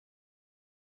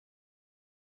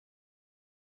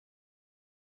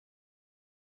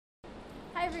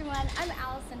Hi everyone, I'm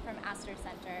Allison from Astor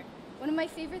Center. One of my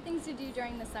favorite things to do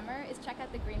during the summer is check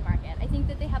out the Greenmarket. I think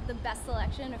that they have the best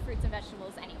selection of fruits and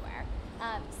vegetables anywhere.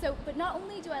 But not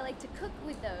only do I like to cook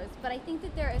with those, but I think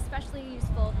that they're especially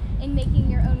useful in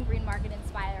making your own Greenmarket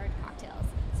inspired cocktails.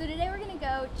 So today we're going to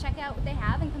go check out what they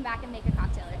have and come back and make a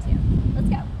cocktail or two. Let's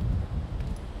go.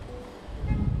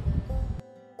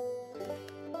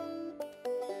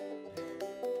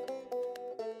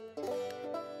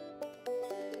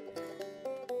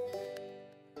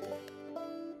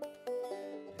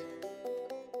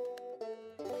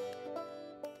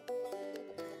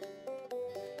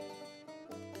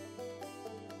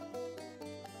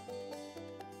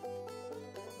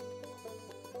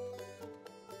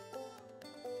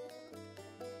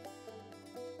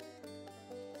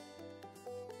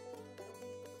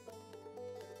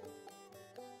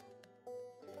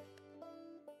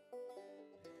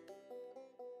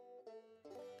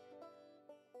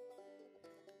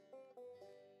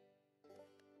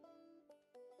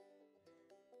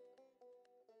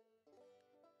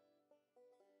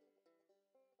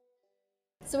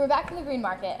 So we're back from the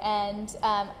Greenmarket, and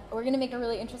we're going to make a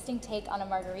really interesting take on a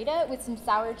margarita with some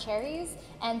sour cherries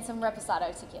and some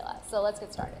reposado tequila. So let's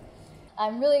get started.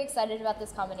 I'm really excited about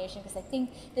this combination because I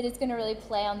think that it's going to really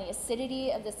play on the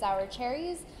acidity of the sour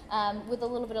cherries with a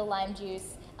little bit of lime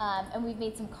juice, and we've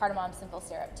made some cardamom simple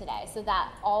syrup today. So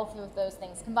that all three of those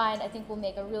things combined, I think, will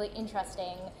make a really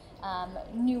interesting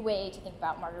new way to think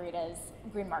about margaritas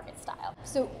Greenmarket style.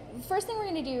 So the first thing we're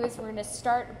going to do is we're going to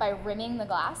start by rimming the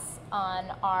glass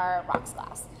on our rocks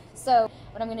glass. So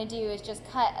what I'm going to do is just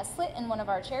cut a slit in one of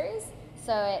our cherries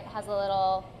so it has a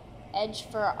little edge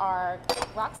for our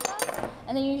rocks glass,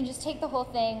 and then you can just take the whole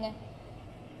thing,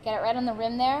 get it right on the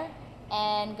rim there,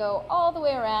 and go all the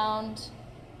way around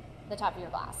the top of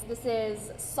your glass. This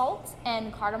is salt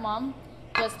and cardamom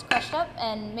just crushed up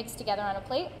and mixed together on a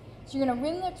plate. So you're going to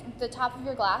rim the top of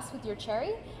your glass with your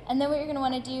cherry, and then what you're going to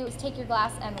want to do is take your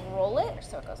glass and roll it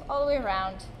so it goes all the way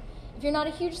around. If you're not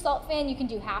a huge salt fan, you can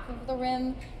do half of the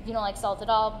rim. If you don't like salt at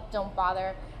all, don't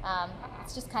bother.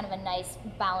 It's just kind of a nice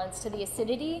balance to the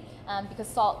acidity because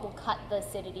salt will cut the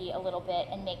acidity a little bit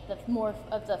and make more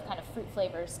of the kind of fruit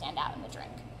flavors stand out in the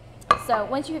drink. So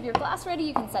once you have your glass ready,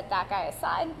 you can set that guy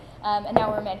aside, and now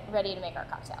we're ready to make our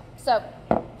cocktail. So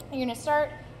you're going to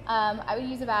start. I would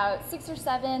use about 6 or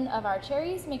 7 of our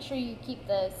cherries. Make sure you keep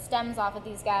the stems off of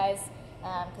these guys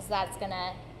because that's going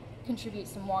to contribute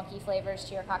some wonky flavors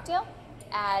to your cocktail.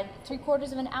 Add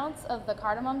 3/4 of an ounce of the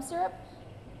cardamom syrup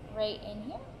right in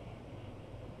here.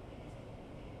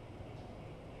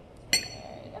 There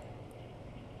you go.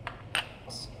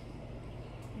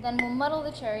 Then we'll muddle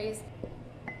the cherries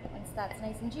once that's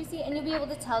nice and juicy, and you'll be able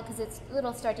to tell because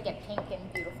it'll start to get pink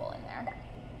and beautiful in there.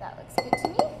 That looks good to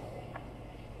me.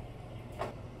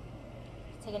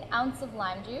 Take an ounce of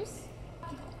lime juice,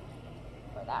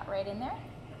 pour that right in there.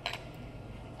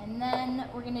 And then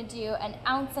we're going to do an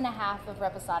 1.5 ounces of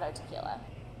reposado tequila.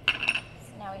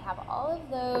 So now we have all of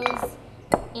those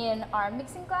in our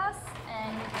mixing glass,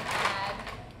 and we can add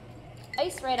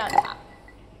ice right on top.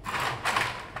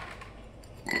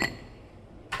 We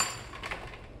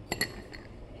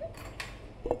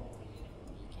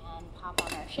can pop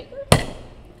on our shaker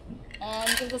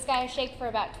and give this guy a shake for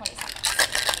about 20 seconds.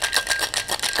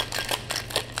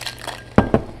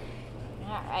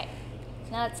 All right,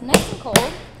 now it's nice and cold.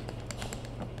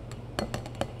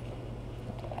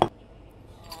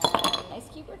 A nice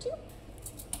cube or two.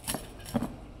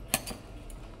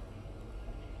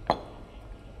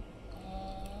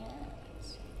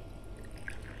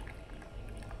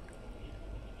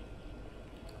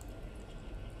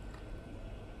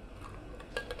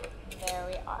 And there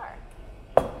we are.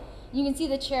 You can see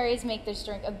the cherries make this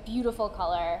drink a beautiful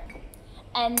color.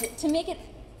 And to make it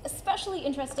especially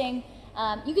interesting,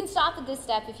 you can stop at this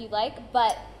step if you'd like,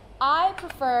 but I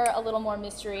prefer a little more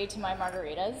mystery to my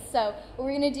margaritas. So what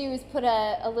we're going to do is put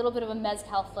a little bit of a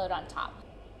mezcal float on top.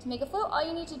 To make a float, all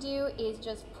you need to do is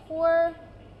just pour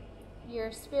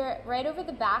your spirit right over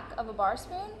the back of a bar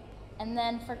spoon. And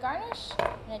then for garnish,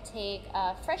 I'm going to take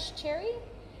a fresh cherry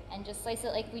and just slice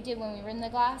it like we did when we rimmed the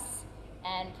glass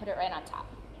and put it right on top.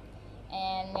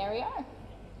 And there we are.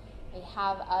 We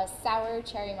have a sour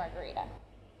cherry margarita.